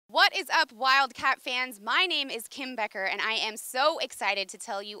What is up, Wildcat fans? My name is Kim Becker, and I am so excited to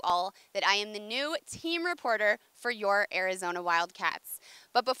tell you all that I am the new team reporter for your Arizona Wildcats.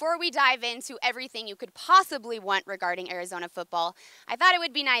 But before we dive into everything you could possibly want regarding Arizona football, I thought it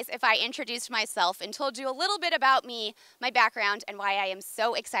would be nice if I introduced myself and told you a little bit about me, my background, and why I am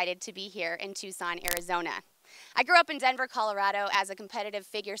so excited to be here in Tucson, Arizona. I grew up in Denver, Colorado as a competitive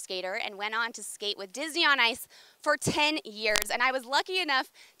figure skater and went on to skate with Disney on Ice for 10 years. And I was lucky enough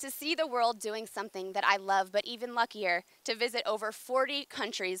to see the world doing something that I love, but even luckier to visit over 40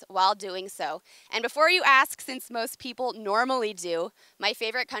 countries while doing so. And before you ask, since most people normally do, my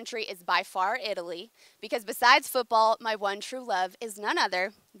favorite country is by far Italy, because besides football, my one true love is none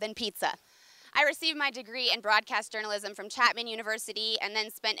other than pizza. I received my degree in broadcast journalism from Chapman University and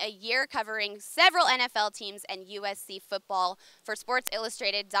then spent a year covering several NFL teams and USC football for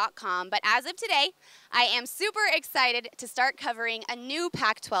SportsIllustrated.com. But as of today, I am super excited to start covering a new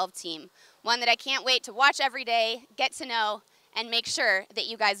Pac-12 team, one that I can't wait to watch every day, get to know, and make sure that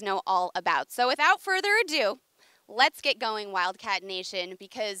you guys know all about. So without further ado, let's get going, Wildcat Nation,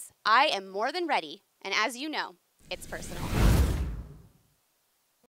 because I am more than ready, and as you know, it's personal.